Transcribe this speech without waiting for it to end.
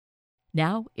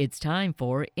Now it's time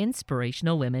for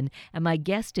Inspirational Women, and my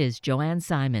guest is Joanne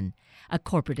Simon, a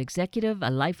corporate executive, a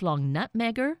lifelong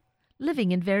nutmegger,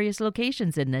 living in various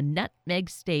locations in the nutmeg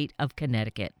state of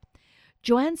Connecticut.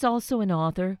 Joanne's also an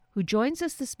author who joins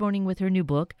us this morning with her new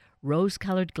book,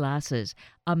 Rose-Colored Glasses,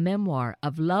 a memoir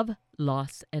of love,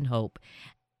 loss, and hope.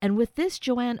 And with this,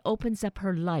 Joanne opens up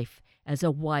her life as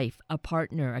a wife, a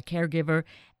partner, a caregiver,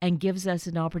 and gives us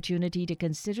an opportunity to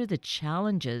consider the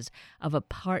challenges of a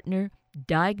partner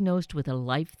diagnosed with a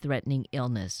life-threatening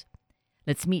illness.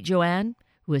 Let's meet Joanne,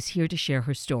 who is here to share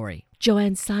her story.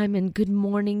 Joanne Simon, good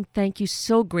morning. Thank you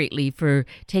so greatly for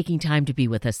taking time to be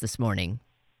with us this morning.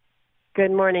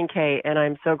 Good morning, Kate, and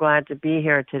I'm so glad to be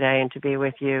here today and to be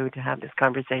with you to have this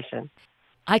conversation.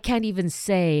 I can't even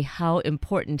say how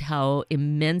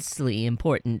immensely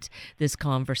important this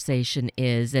conversation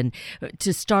is. And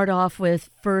to start off with,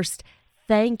 first,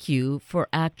 thank you for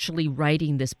actually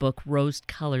writing this book,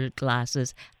 Rose-Colored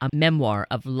Glasses, a memoir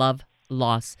of love,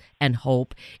 loss, and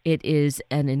hope. It is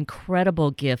an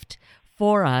incredible gift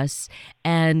for us,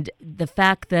 and the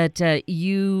fact that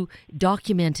you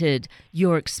documented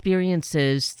your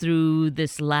experiences through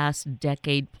this last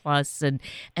decade plus and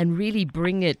really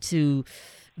bring it to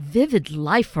vivid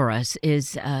life for us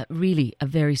is really a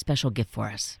very special gift for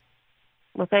us.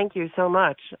 Well, thank you so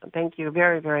much. Thank you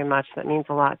very, very much. That means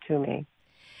a lot to me.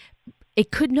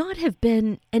 It could not have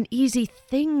been an easy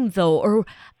thing, though, or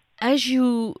as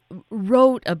you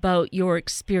wrote about your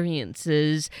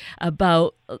experiences,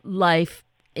 about life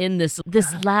in this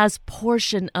last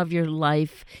portion of your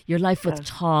life with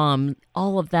Tom,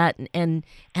 all of that, and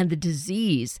the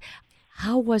disease,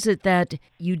 how was it that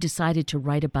you decided to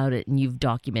write about it and you've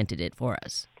documented it for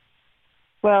us?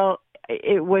 Well,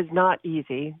 it was not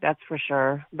easy, that's for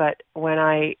sure. But when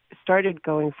I started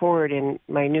going forward in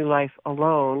my new life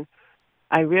alone,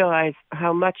 I realized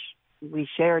how much we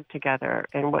shared together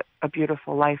and what a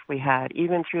beautiful life we had,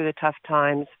 even through the tough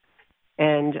times.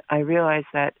 And I realized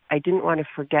that I didn't want to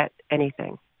forget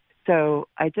anything. So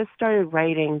I just started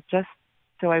writing just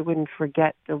so I wouldn't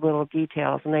forget the little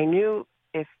details. And I knew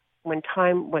when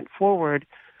time went forward,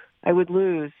 I would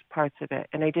lose parts of it.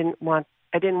 And I didn't want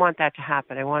that to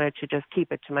happen. I wanted to just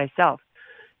keep it to myself.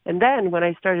 And then when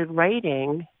I started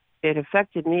writing, it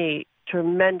affected me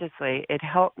tremendously. It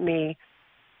helped me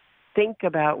think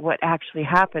about what actually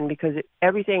happened because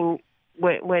everything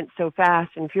went so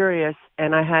fast and furious,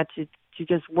 and I had to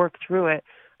just work through it.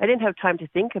 I didn't have time to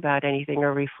think about anything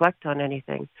or reflect on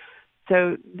anything.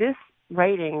 So this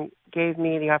writing gave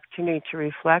me the opportunity to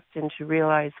reflect and to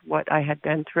realize what I had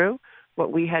been through,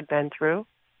 what we had been through,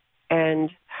 and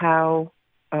how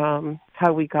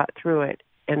we got through it,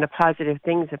 and the positive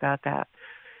things about that.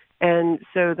 And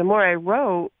so the more I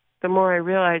wrote, the more I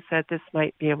realized that this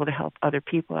might be able to help other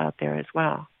people out there as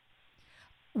well.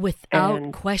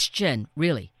 Without question,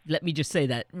 really, let me just say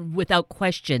that, without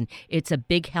question, it's a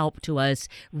big help to us,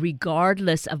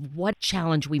 regardless of what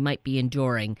challenge we might be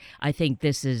enduring. I think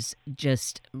this is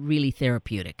just really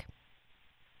therapeutic.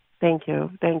 Thank you.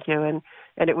 And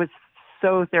it was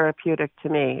so therapeutic to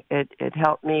me. It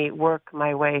helped me work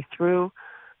my way through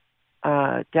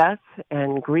death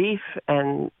and grief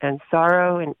and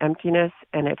sorrow and emptiness,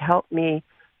 and it helped me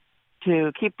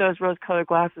to keep those rose-colored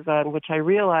glasses on, which I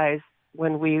realized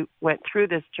when we went through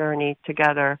this journey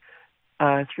together,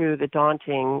 through the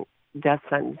daunting death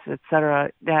sentence, et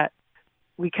cetera, that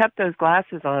we kept those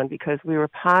glasses on because we were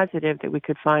positive that we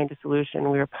could find a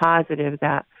solution. We were positive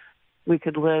that we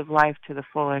could live life to the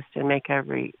fullest and make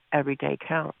every day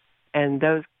count. And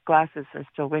those glasses are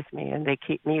still with me, and they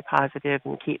keep me positive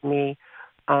and keep me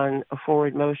on a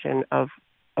forward motion of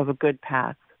a good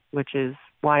path, which is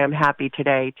why I'm happy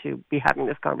today to be having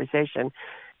this conversation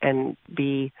and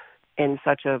be in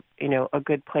such a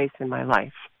good place in my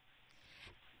life.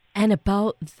 And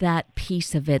about that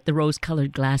piece of it, the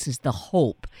rose-colored glasses, the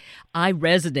hope, I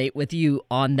resonate with you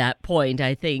on that point.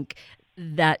 I think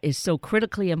that is so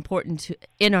critically important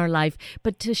in our life.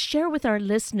 But to share with our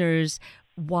listeners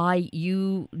why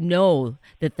you know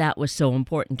that was so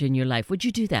important in your life, would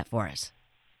you do that for us?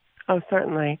 Oh,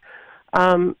 certainly.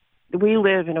 We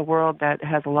live in a world that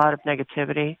has a lot of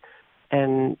negativity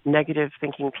and negative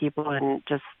thinking people and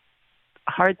just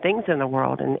hard things in the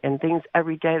world and things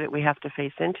every day that we have to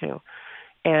face into.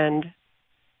 And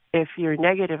if you're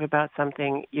negative about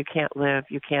something, you can't live,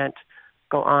 you can't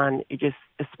go on, you just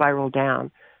spiral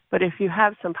down. But if you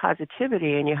have some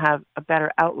positivity and you have a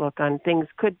better outlook on things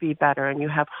could be better and you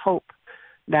have hope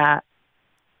that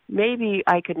maybe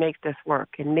I could make this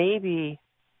work and maybe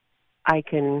I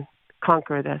can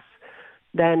conquer this,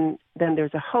 then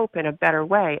there's a hope in a better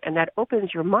way. And that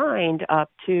opens your mind up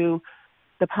to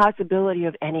the possibility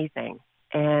of anything.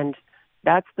 And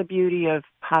that's the beauty of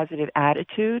positive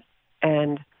attitude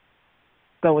and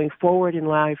going forward in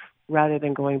life rather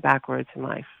than going backwards in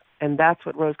life. And that's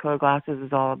what rose-colored glasses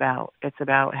is all about. It's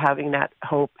about having that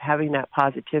hope, having that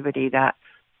positivity that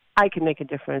I can make a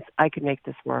difference, I can make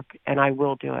this work, and I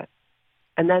will do it.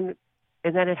 And then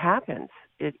it happens.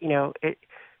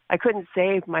 I couldn't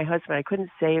save my husband, I couldn't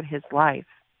save his life,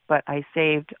 but I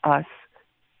saved us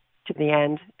to the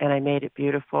end, and I made it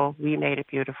beautiful. We made it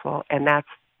beautiful, and that's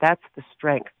the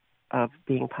strength of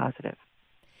being positive.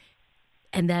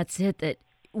 And that's it, that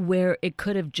where it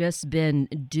could have just been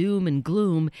doom and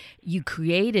gloom, you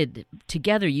created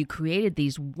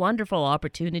these wonderful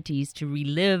opportunities to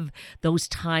relive those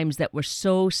times that were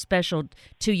so special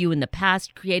to you in the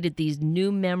past, created these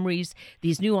new memories,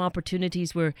 these new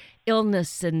opportunities where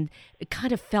illness and it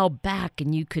kind of fell back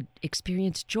and you could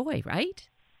experience joy, right?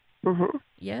 Mm-hmm.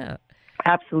 Yeah.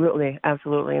 Absolutely.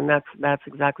 And that's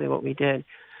exactly what we did.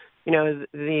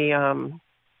 The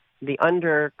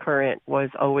undercurrent was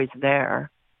always there,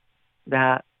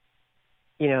 that,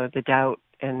 the doubt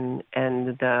and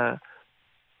the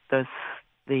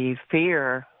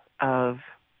fear of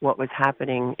what was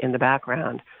happening in the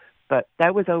background. But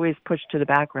that was always pushed to the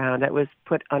background. That was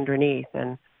put underneath,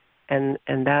 and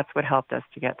that's what helped us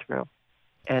to get through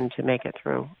and to make it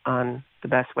through on the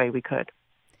best way we could.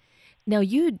 Now,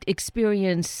 you'd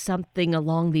experienced something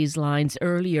along these lines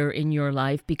earlier in your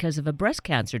life because of a breast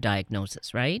cancer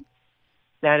diagnosis, right?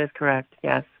 That is correct,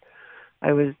 yes.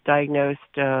 I was diagnosed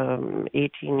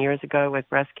 18 years ago with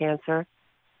breast cancer,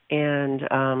 and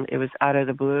it was out of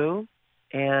the blue.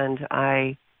 And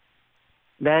I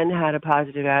then had a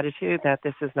positive attitude that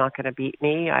this is not going to beat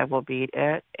me. I will beat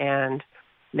it, and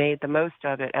made the most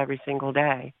of it every single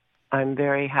day. I'm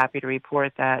very happy to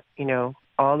report that,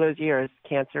 all those years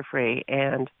cancer-free,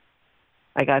 and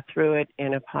I got through it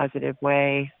in a positive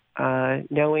way,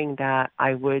 knowing that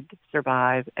I would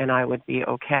survive and I would be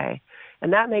okay.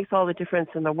 And that makes all the difference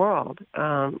in the world.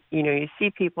 You see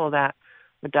people that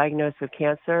are diagnosed with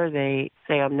cancer, they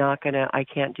say, I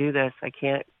can't do this, I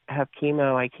can't have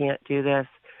chemo, I can't do this.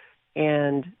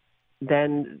 And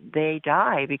then they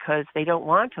die because they don't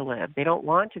want to live. They don't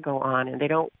want to go on, and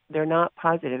they're not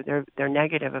positive. They're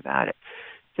negative about it.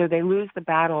 So they lose the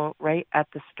battle right at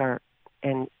the start.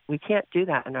 And we can't do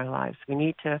that in our lives. We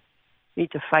need to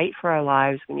fight for our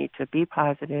lives. We need to be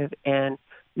positive and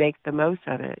make the most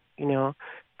of it.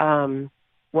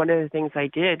 One of the things I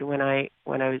did when I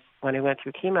went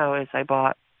through chemo is I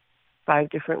bought 5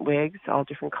 different wigs, all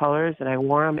different colors, and I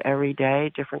wore them every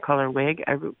day, different color wig.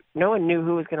 No one knew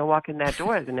who was going to walk in that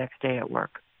door the next day at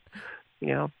work,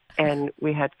 and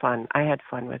we had fun. I had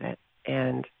fun with it,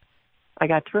 and I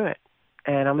got through it,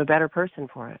 and I'm a better person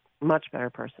for it, much better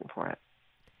person for it.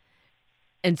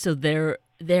 And so there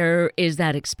is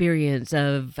that experience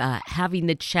of having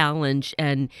the challenge,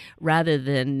 and rather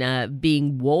than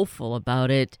being woeful about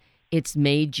it, it's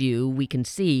made you, we can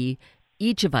see,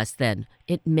 each of us then,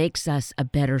 it makes us a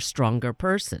better, stronger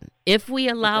person. If we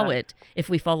allow it, if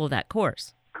we follow that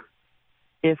course.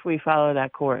 If we follow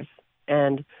that course.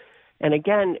 And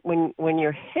again, when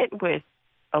you're hit with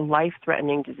a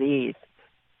life-threatening disease,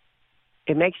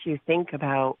 it makes you think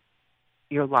about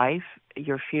your life,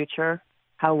 your future.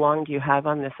 How long do you have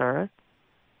on this earth?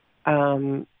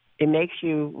 It makes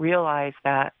you realize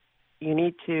that you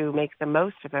need to make the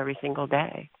most of every single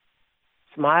day.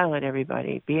 Smile at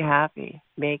everybody. Be happy.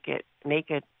 Make it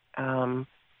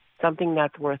something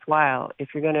that's worthwhile. If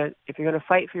you're gonna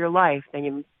fight for your life,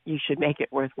 then you should make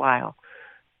it worthwhile.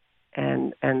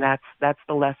 And that's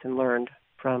the lesson learned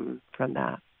from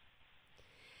that.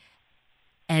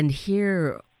 And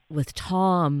here with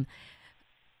Tom,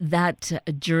 that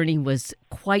journey was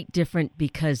quite different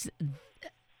because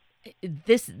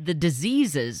the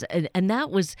diseases, and that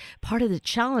was part of the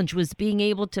challenge, was being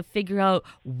able to figure out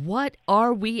what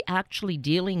are we actually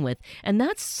dealing with. And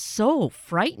that's so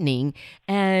frightening.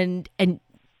 And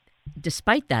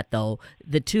despite that, though,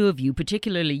 the two of you,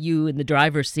 particularly you in the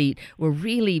driver's seat, were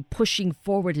really pushing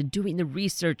forward and doing the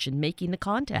research and making the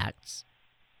contacts.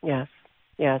 Yes,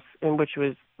 and which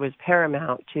was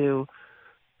paramount to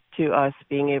us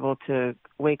being able to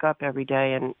wake up every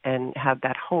day and have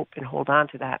that hope and hold on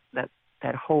to that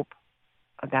hope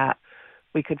that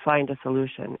we could find a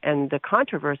solution. And the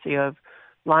controversy of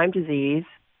Lyme disease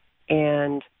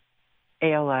and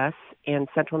ALS and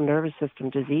central nervous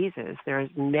system diseases, there's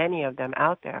many of them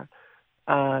out there,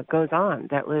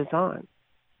 that lives on.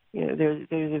 There's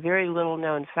a very little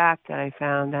known fact that I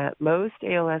found that most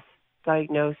ALS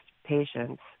diagnosed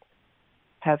patients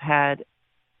have had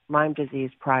Lyme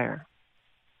disease prior.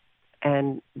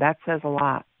 And that says a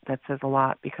lot. that says a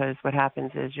lot, because what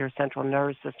happens is your central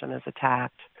nervous system is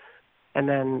attacked, and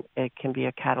then it can be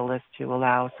a catalyst to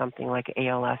allow something like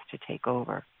ALS to take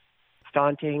over. It's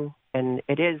daunting, and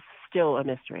it is still a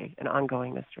mystery, an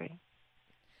ongoing mystery.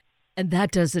 And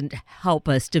that doesn't help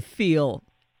us to feel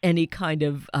any kind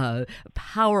of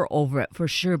power over it, for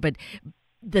sure. But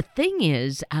the thing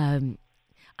is,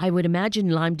 I would imagine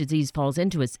Lyme disease falls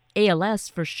into it. ALS,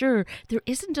 for sure, there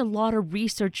isn't a lot of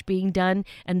research being done,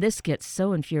 and this gets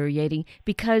so infuriating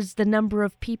because the number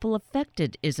of people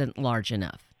affected isn't large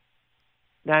enough.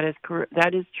 That is correct.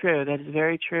 That is true. That is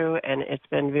very true, and it's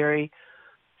been very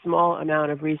small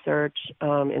amount of research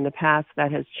in the past.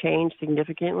 That has changed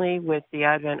significantly with the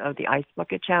advent of the Ice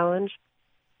Bucket Challenge,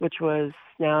 which was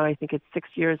now, I think it's 6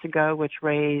 years ago, which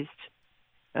raised,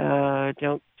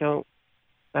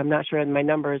 I'm not sure of my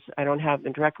numbers, I don't have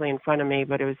them directly in front of me,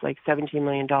 but it was like $17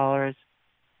 million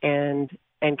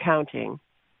and counting.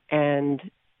 And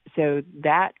so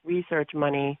that research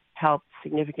money helped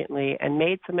significantly and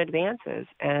made some advances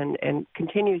and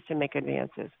continues to make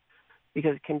advances,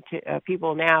 because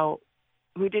people now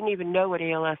who didn't even know what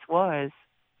ALS was,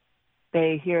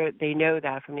 they know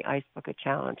that from the Ice Bucket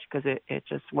Challenge, because it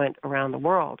just went around the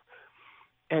world.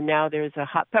 And now there's a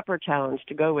hot pepper challenge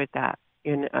to go with that.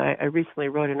 And I recently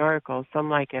wrote an article, some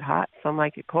like it hot, some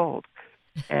like it cold,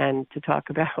 and to talk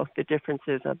about the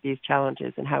differences of these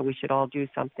challenges and how we should all do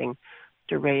something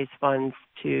to raise funds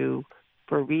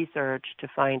for research to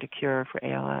find a cure for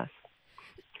ALS.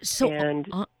 So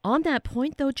on that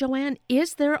point, though, Joanne,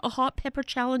 is there a hot pepper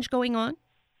challenge going on?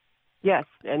 Yes,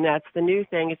 and that's the new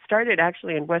thing. It started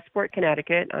actually in Westport,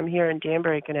 Connecticut. I'm here in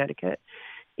Danbury, Connecticut.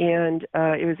 And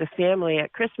it was a family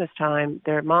at Christmas time.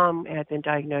 Their mom had been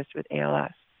diagnosed with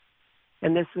ALS.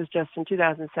 And this was just in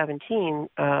 2017,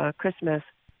 Christmas.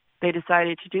 They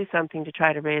decided to do something to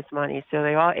try to raise money. So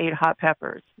they all ate hot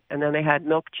peppers, and then they had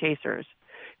milk chasers.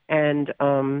 And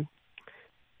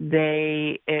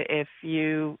if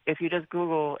you just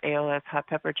Google ALS hot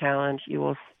pepper challenge,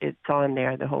 it's on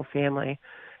there, the whole family.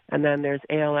 And then there's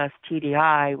ALS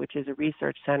TDI, which is a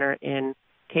research center in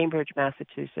Cambridge,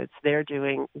 Massachusetts. They're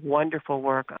doing wonderful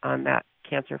work on that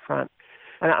cancer front.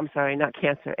 I'm sorry, not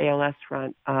cancer, ALS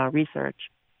front research.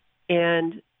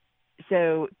 And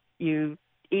so you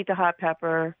eat the hot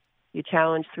pepper, you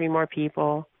challenge 3 more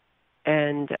people,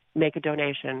 and make a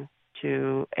donation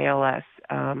to ALS.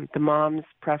 The mom's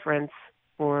preference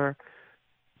for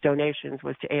donations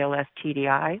was to ALS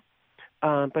TDI,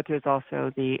 but there's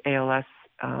also the ALS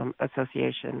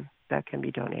association that can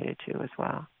be donated to as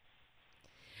well.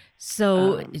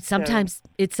 So sometimes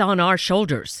it's on our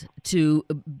shoulders to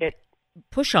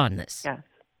push on this.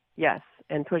 Yes,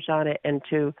 and push on it, and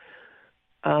to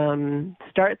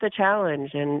start the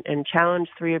challenge and challenge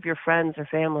 3 of your friends or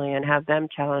family and have them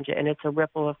challenge it. And it's a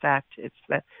ripple effect. It's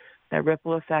that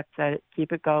ripple effect that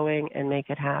keep it going and make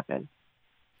it happen.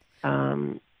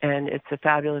 And it's a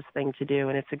fabulous thing to do,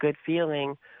 and it's a good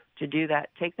feeling to do that,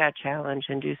 take that challenge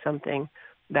and do something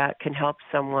that can help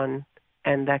someone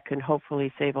and that can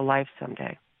hopefully save a life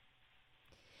someday.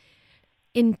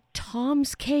 In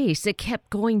Tom's case, it kept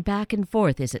going back and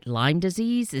forth. Is it Lyme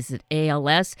disease? Is it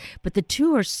ALS? But the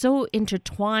two are so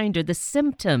intertwined, or the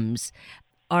symptoms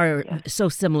are so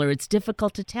similar. It's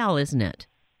difficult to tell, isn't it?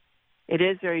 It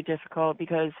is very difficult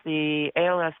because the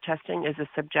ALS testing is a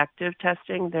subjective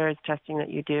testing. There is testing that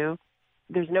you do.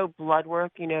 There's no blood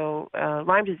work.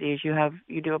 Lyme disease,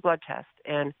 you do a blood test,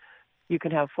 and you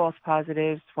can have false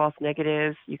positives, false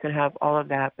negatives. You can have all of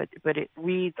that, but it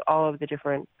reads all of the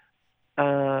different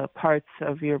parts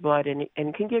of your blood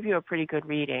and can give you a pretty good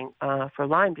reading for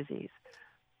Lyme disease.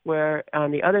 Where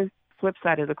on the other flip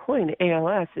side of the coin, the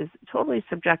ALS is a totally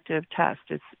subjective test.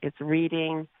 It's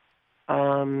reading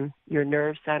your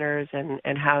nerve centers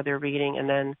and how they're reading, and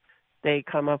then they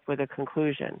come up with a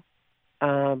conclusion.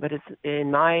 But it's,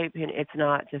 in my opinion, it's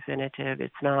not definitive.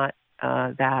 It's not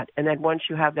that. And then once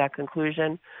you have that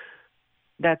conclusion,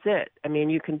 that's it. I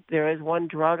mean, there is one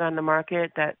drug on the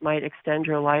market that might extend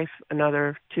your life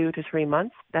another 2 to 3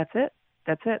 months. That's it.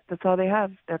 That's all they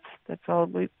have. That's all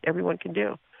everyone can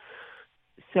do.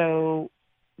 So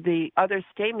the other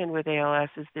statement with ALS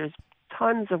is there's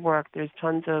tons of work. There's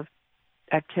tons of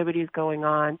activities going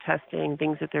on, testing,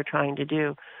 things that they're trying to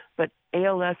do. But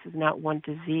ALS is not one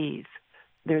disease.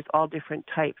 There's all different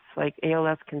types. Like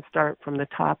ALS can start from the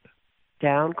top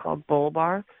down, called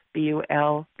bulbar,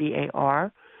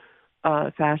 BULBAR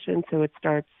fashion. So it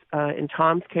starts, in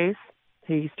Tom's case,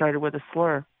 he started with a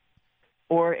slur.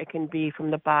 Or it can be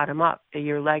from the bottom up.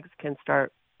 Your legs can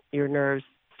start, your nerves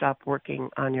stop working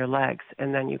on your legs,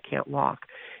 and then you can't walk.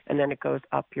 And then it goes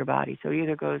up your body. So it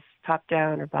either goes top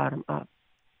down or bottom up.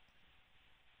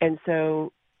 And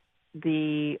so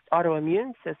the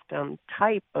autoimmune system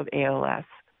type of ALS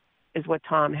is what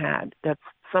Tom had. That's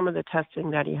some of the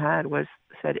testing that he had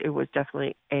said it was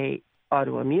definitely a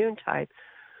autoimmune type,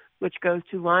 which goes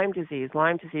to Lyme disease.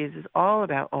 Lyme disease is all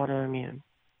about autoimmune.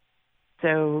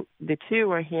 So the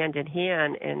two are hand in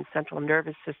hand in central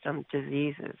nervous system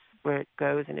diseases, where it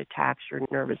goes and attacks your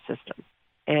nervous system.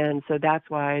 And so that's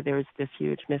why there's this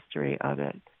huge mystery of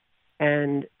it.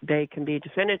 And they can be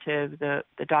definitive. The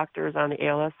doctors on the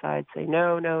ALS side say,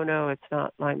 no, it's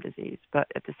not Lyme disease.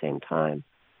 But at the same time,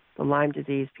 the Lyme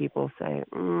disease people say,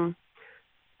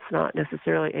 it's not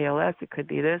necessarily ALS. It could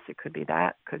be this, it could be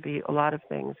that, it could be a lot of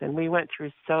things. And we went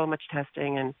through so much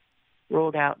testing and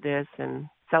ruled out this and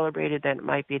celebrated that it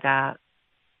might be that.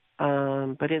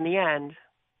 But in the end,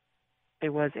 it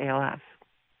was ALS.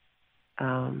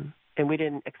 And we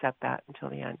didn't accept that until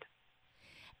the end.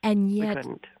 And We yet,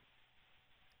 couldn't.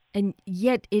 and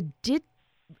yet it did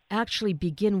actually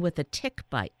begin with a tick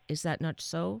bite. Is that not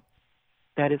so?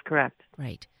 That is correct.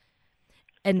 Right.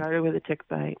 And Started with a tick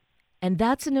bite. And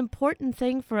that's an important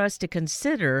thing for us to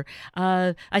consider.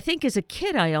 I think as a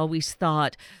kid, I always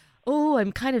thought, oh,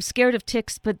 I'm kind of scared of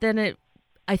ticks, but then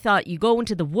I thought you go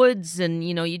into the woods and,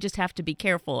 you just have to be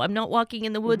careful. I'm not walking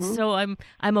in the woods, so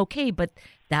I'm okay. But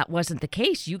that wasn't the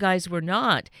case. You guys were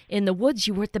not in the woods.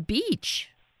 You were at the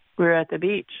beach. We were at the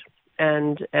beach,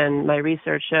 and my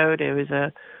research showed it was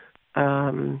a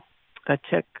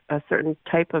tick, a certain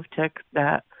type of tick,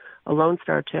 that a Lone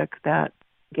Star tick that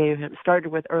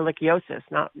started with ehrlichiosis,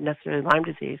 not necessarily Lyme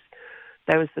disease.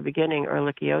 That was the beginning,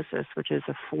 ehrlichiosis, which is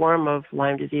a form of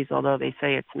Lyme disease, although they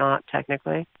say it's not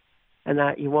technically, and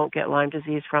that you won't get Lyme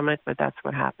disease from it, but that's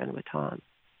what happened with Tom.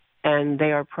 And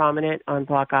they are prominent on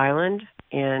Block Island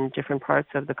in different parts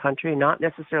of the country, not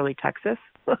necessarily Texas.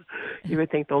 You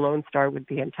would think the Lone Star would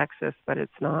be in Texas, but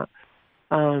it's not.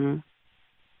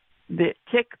 The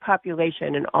tick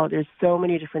population there's so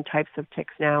many different types of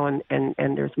ticks now, and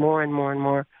there's more and more and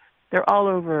more. They're all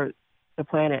over the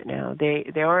planet now. They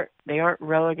aren't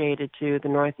relegated to the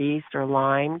Northeast or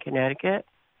Lyme, Connecticut.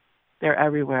 They're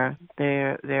everywhere.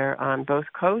 They're on both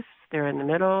coasts. They're in the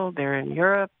middle. They're in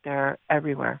Europe. They're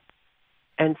everywhere.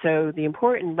 And so the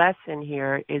important lesson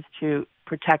here is to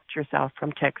protect yourself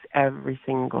from ticks every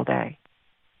single day.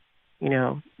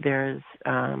 There's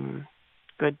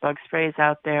good bug sprays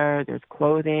out there. There's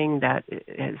clothing that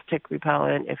is tick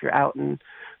repellent if you're out in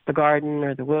the garden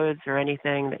or the woods or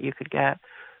anything that you could get.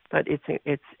 But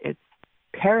it's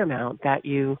paramount that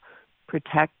you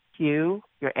protect your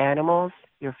animals,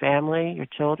 your family, your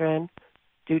children.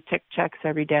 Do tick checks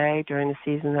every day during the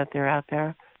season that they're out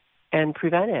there, and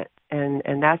prevent it. And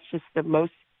that's just the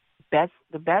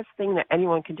best thing that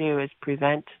anyone can do is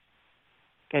prevent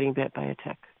getting bit by a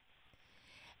tick.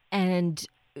 And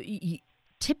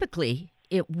typically,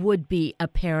 it would be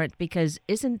apparent because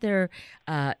isn't there,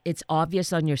 it's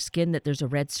obvious on your skin that there's a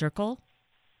red circle?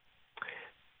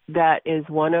 That is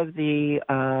one of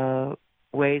the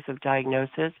ways of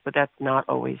diagnosis, but that's not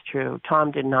always true.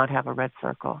 Tom did not have a red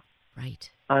circle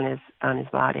on his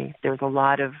body. There's a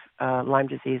lot of Lyme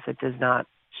disease that does not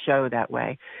show that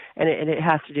way, and it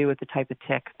has to do with the type of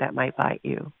tick that might bite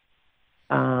you.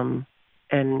 And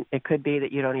it could be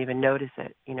that you don't even notice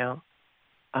it,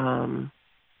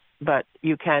 but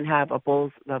you can have a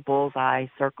bullseye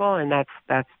circle, and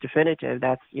that's definitive.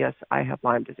 That's, yes, I have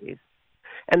Lyme disease.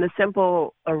 And the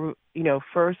simple,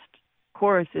 first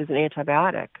course is an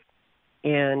antibiotic.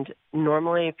 And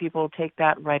normally if people take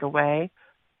that right away,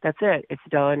 that's it. It's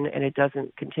done and it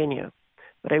doesn't continue.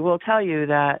 But I will tell you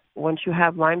that once you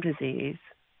have Lyme disease,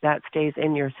 that stays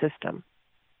in your system.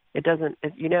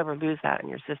 You never lose that in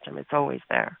your system. It's always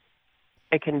there.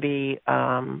 It can be,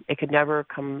 it could never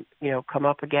come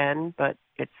up again, but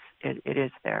it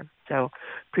is there. So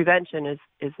prevention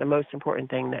is the most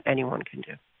important thing that anyone can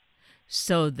do.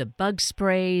 So the bug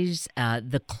sprays,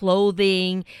 the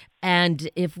clothing, and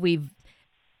if we've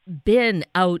been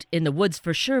out in the woods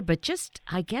for sure, but just,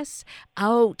 I guess,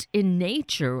 out in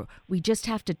nature, we just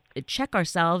have to check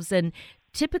ourselves. And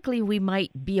typically we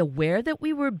might be aware that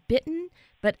we were bitten.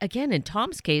 But again, in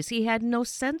Tom's case, he had no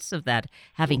sense of that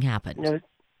having happened.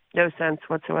 No sense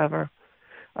whatsoever.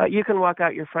 You can walk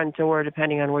out your front door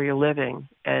depending on where you're living,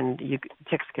 and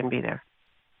ticks can be there.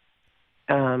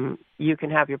 You can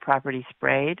have your property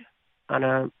sprayed on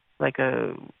a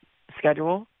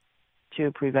schedule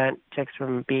to prevent ticks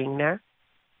from being there.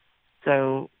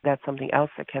 So that's something else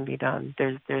that can be done.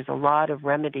 There's a lot of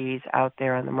remedies out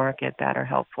there on the market that are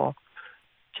helpful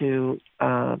to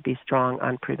be strong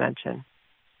on prevention,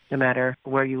 no matter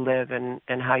where you live and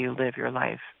how you live your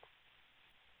life.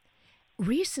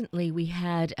 Recently, we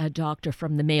had a doctor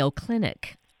from the Mayo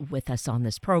Clinic with us on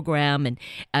this program, and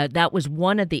that was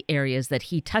one of the areas that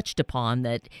he touched upon,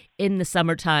 that in the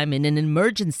summertime in an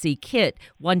emergency kit,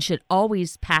 one should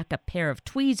always pack a pair of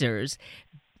tweezers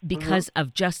because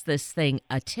of just this thing,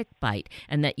 a tick bite,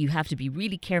 and that you have to be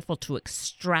really careful to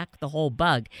extract the whole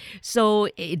bug. So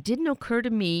it didn't occur to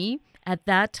me at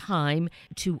that time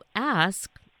to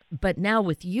ask, but now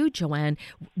with you, Joanne,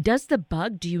 does the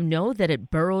bug, do you know that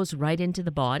it burrows right into the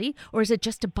body, or is it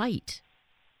just a bite?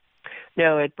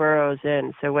 No, it burrows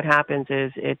in. So what happens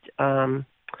is it's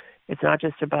not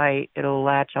just a bite. It'll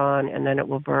latch on, and then it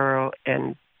will burrow.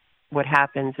 And what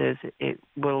happens is it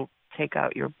will take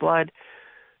out your blood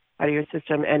out of your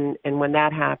system. And when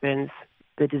that happens,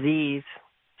 the disease,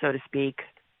 so to speak,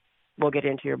 will get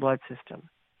into your blood system.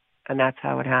 And that's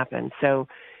how it happens. So,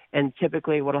 and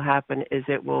typically what will happen is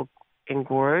it will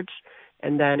engorge,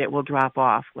 and then it will drop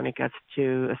off. When it gets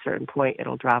to a certain point,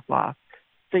 it'll drop off.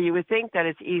 So you would think that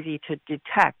it's easy to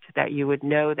detect, that you would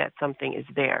know that something is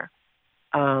there.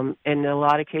 In a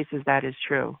lot of cases, that is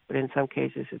true, but in some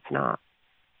cases, it's not.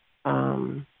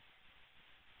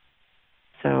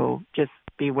 So just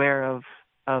beware of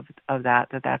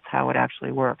that's how it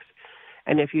actually works.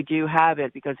 And if you do have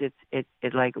it, because it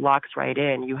like locks right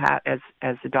in, you have,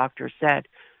 as the doctor said,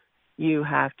 you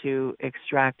have to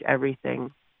extract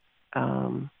everything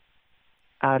out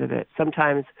of it.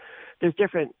 Sometimes there's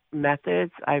different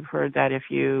methods. I've heard that if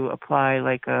you apply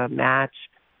like a match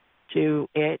to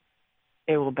it,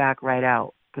 it will back right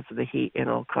out because of the heat.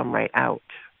 It'll come right out.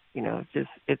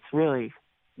 It's really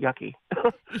yucky.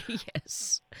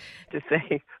 Yes. To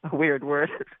say a weird word.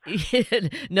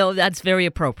 No, that's very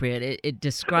appropriate. It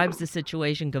describes the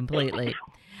situation completely.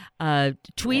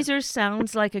 Tweezers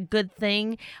sounds like a good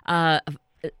thing.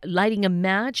 Lighting a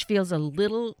match feels a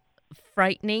little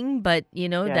frightening, but,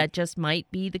 that just might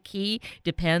be the key.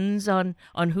 Depends on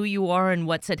who you are and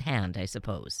what's at hand, I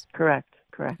suppose. Correct.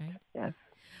 Right. Yes.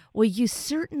 Well, you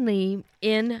certainly,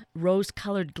 in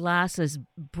rose-colored glasses,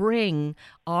 bring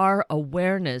our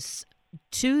awareness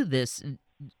to these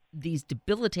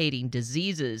debilitating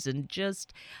diseases, and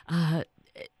just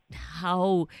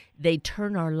how they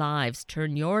turn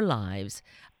your lives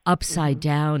upside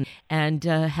down, and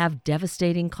have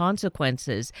devastating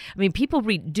consequences. I mean, people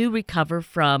do recover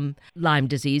from Lyme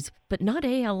disease, but not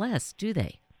ALS, do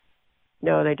they?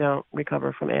 No, they don't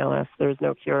recover from ALS. There's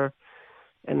no cure,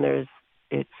 and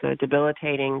it's a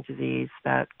debilitating disease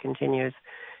that continues,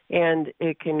 and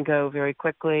it can go very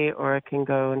quickly, or it can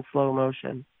go in slow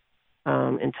motion.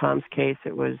 In Tom's case,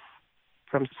 it was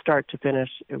from start to finish,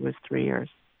 it was 3 years.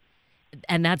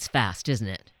 And that's fast, isn't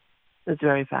it? It's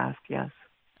very fast, yes.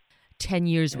 10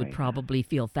 years would probably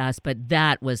feel fast, but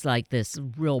that was like this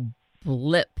real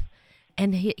blip.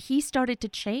 And he started to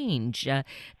change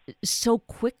so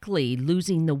quickly,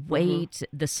 losing the weight,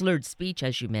 the slurred speech,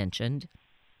 as you mentioned.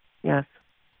 Yes.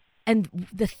 And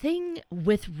the thing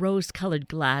with rose-colored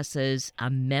glasses, a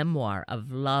memoir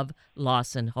of love,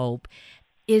 loss, and hope,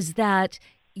 is that,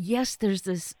 yes, there's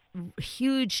this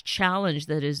huge challenge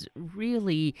that is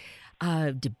really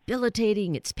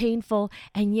debilitating. It's painful.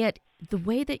 And yet the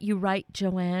way that you write,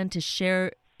 Joanne, to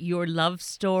share your love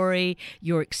story,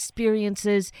 your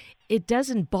experiences, it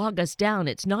doesn't bog us down.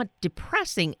 It's not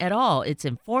depressing at all. It's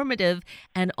informative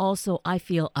and also, I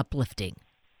feel, uplifting.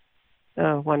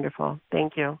 Oh, wonderful.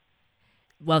 Thank you.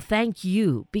 Well, thank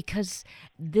you, because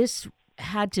this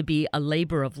had to be a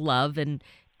labor of love, and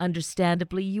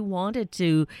understandably, you wanted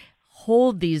to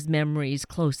hold these memories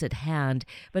close at hand.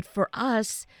 But for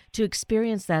us to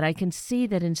experience that, I can see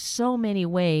that in so many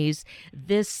ways,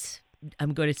 this,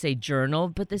 I'm going to say journal,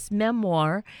 but this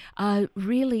memoir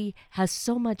really has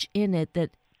so much in it that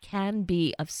can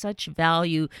be of such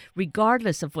value,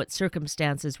 regardless of what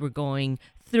circumstances we're going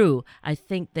through. I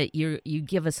think that you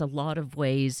give us a lot of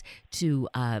ways to,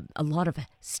 a lot of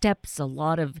steps, a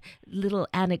lot of little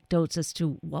anecdotes as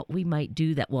to what we might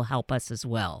do that will help us as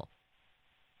well.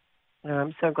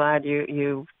 I'm so glad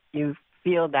you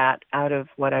feel that out of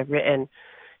what I've written,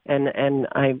 and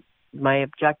my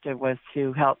objective was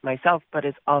to help myself, but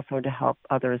it's also to help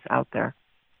others out there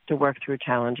to work through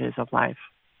challenges of life.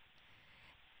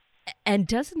 And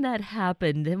doesn't that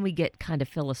happen, then we get kind of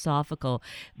philosophical,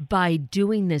 by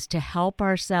doing this to help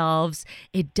ourselves,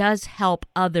 it does help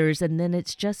others, and then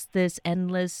it's just this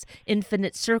endless,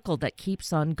 infinite circle that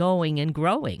keeps on going and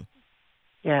growing.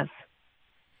 Yes,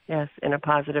 in a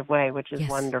positive way, which is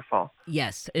wonderful.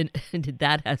 Yes, and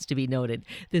that has to be noted.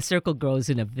 The circle grows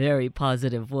in a very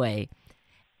positive way.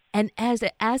 And as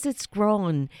it's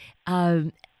grown,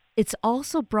 it's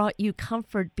also brought you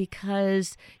comfort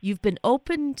because you've been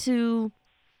open to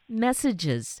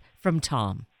messages from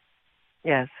Tom.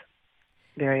 Yes.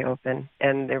 very open.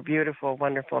 And they're beautiful,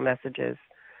 wonderful messages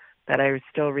that I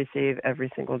still receive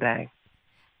every single day.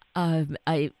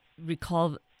 I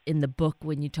recall in the book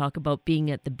when you talk about being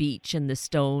at the beach and the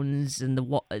stones and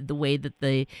the way that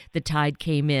the tide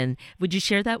came in. Would you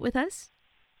share that with us?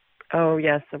 Oh,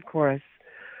 yes, of course.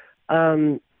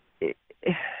 Um, it-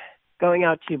 Going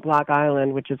out to Block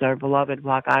Island, which is our beloved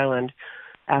Block Island,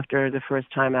 after the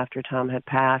first time after Tom had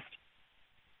passed.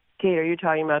 Kate, are you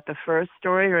talking about the first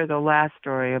story or the last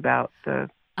story about the...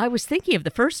 I was thinking of the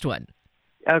first one.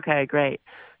 Okay, great.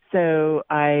 So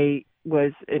I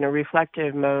was in a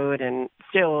reflective mode and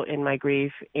still in my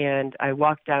grief, and I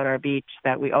walked down our beach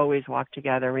that we always walk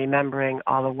together, remembering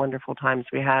all the wonderful times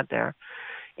we had there.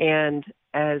 And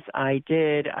as I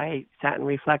did, I sat and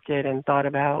reflected and thought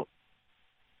about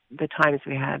the times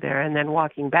we had there. And then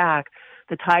walking back,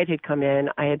 the tide had come in.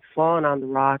 I had fallen on the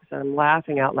rocks, and I'm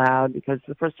laughing out loud because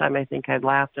the first time I think I'd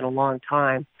laughed in a long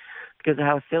time because of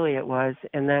how silly it was.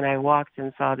 And then I walked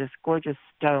and saw this gorgeous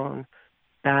stone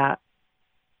that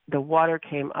the water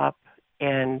came up,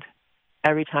 and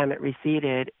every time it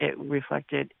receded, it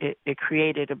reflected, it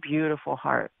created a beautiful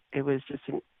heart. It was just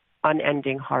an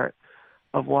unending heart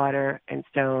of water and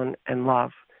stone and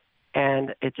love.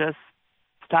 And it just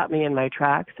stopped me in my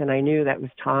tracks, and I knew that was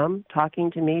Tom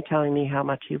talking to me, telling me how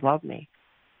much he loved me.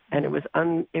 And it was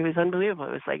unbelievable.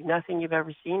 It was like nothing you've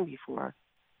ever seen before.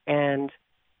 And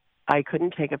I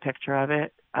couldn't take a picture of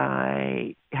it.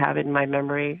 I have it in my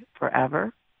memory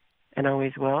forever and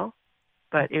always will.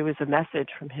 But it was a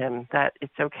message from him that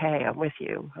it's okay, I'm with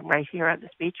you. I'm right here on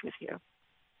this beach with you.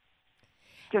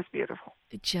 Just beautiful.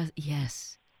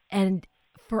 Yes. And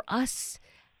for us,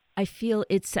 I feel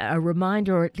it's a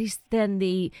reminder, or at least then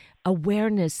the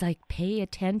awareness, like pay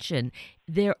attention.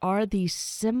 There are these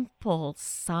simple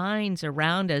signs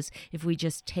around us if we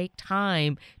just take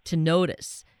time to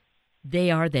notice.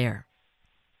 They are there.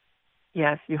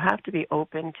 Yes, you have to be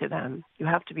open to them. You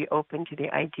have to be open to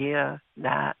the idea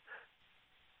that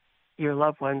your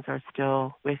loved ones are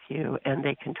still with you and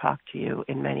they can talk to you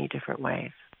in many different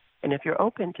ways. And if you're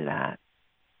open to that,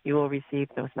 you will receive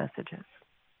those messages.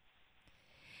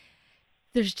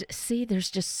 There's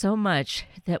just so much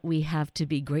that we have to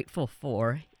be grateful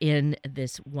for in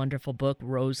this wonderful book,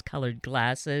 Rose-Colored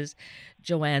Glasses.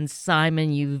 Joanne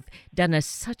Simon, you've done us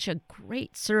such a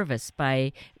great service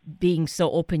by being so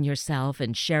open yourself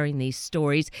and sharing these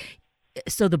stories.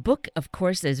 So the book, of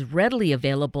course, is readily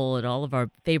available at all of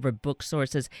our favorite book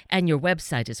sources and your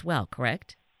website as well,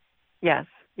 correct? Yes.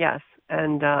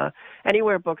 And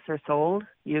anywhere books are sold,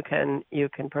 you can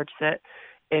purchase it.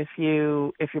 If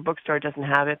your bookstore doesn't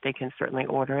have it, they can certainly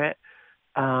order it.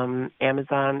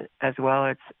 Amazon as well.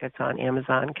 It's on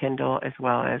Amazon Kindle as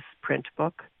well as print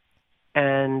book.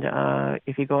 And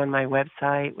if you go on my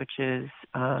website, which is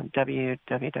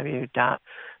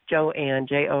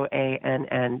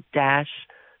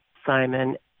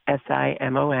www.joann-simon,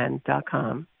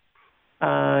 SIMON.com,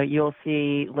 you'll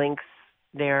see links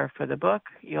there for the book.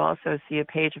 You'll also see a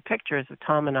page of pictures of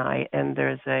Tom and I, and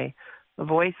there's a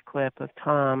voice clip of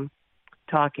Tom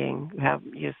talking. We have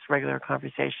just regular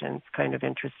conversations, kind of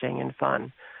interesting and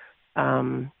fun.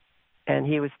 And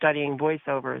he was studying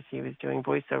voiceovers. He was doing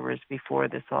voiceovers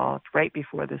right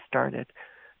before this started.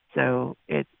 So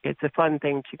it's a fun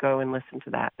thing to go and listen to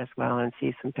that as well and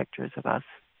see some pictures of us.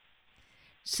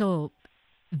 So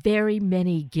very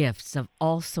many gifts of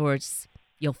all sorts.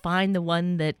 You'll find the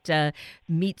one that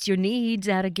meets your needs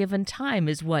at a given time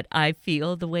is what I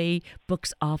feel, the way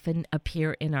books often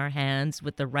appear in our hands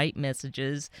with the right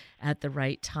messages at the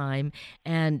right time.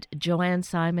 And Joanne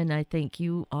Simon, I think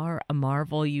you are a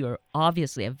marvel. You are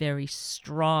obviously a very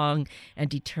strong and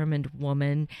determined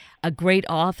woman, a great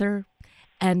author.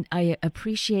 And I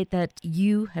appreciate that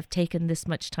you have taken this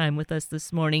much time with us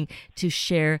this morning to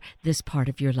share this part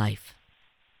of your life.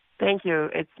 Thank you.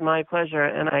 It's my pleasure,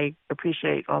 and I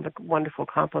appreciate all the wonderful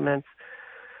compliments,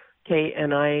 Kate,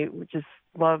 and I just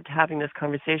loved having this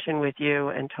conversation with you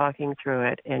and talking through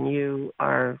it, and you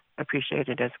are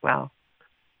appreciated as well.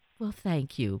 Well,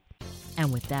 thank you.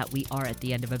 And with that, we are at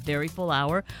the end of a very full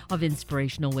hour of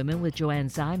Inspirational Women with Joanne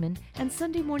Simon and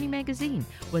Sunday Morning Magazine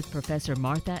with Professor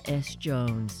Martha S.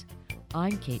 Jones.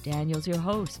 I'm Kate Daniels, your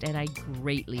host, and I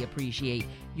greatly appreciate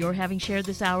your having shared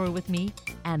this hour with me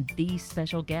and these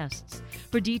special guests.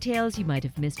 For details you might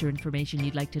have missed or information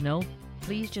you'd like to know,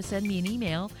 please just send me an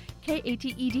email,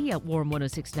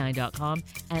 kated@warm1069.com,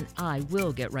 and I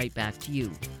will get right back to you.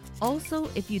 Also,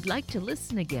 if you'd like to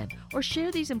listen again or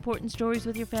share these important stories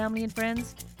with your family and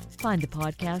friends, find the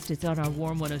podcast. It's on our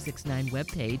Warm 1069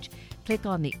 webpage. Click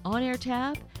on the On Air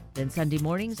tab, then Sunday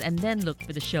mornings, and then look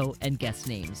for the show and guest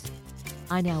names.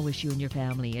 I now wish you and your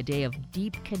family a day of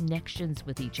deep connections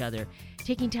with each other,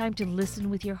 taking time to listen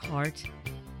with your heart.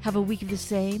 Have a week of the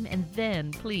same, and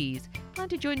then, please, plan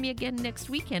to join me again next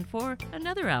weekend for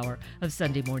another hour of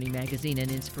Sunday Morning Magazine and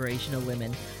Inspirational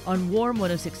Women on Warm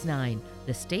 106.9,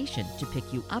 the station to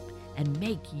pick you up and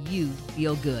make you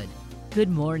feel good. Good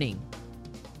morning.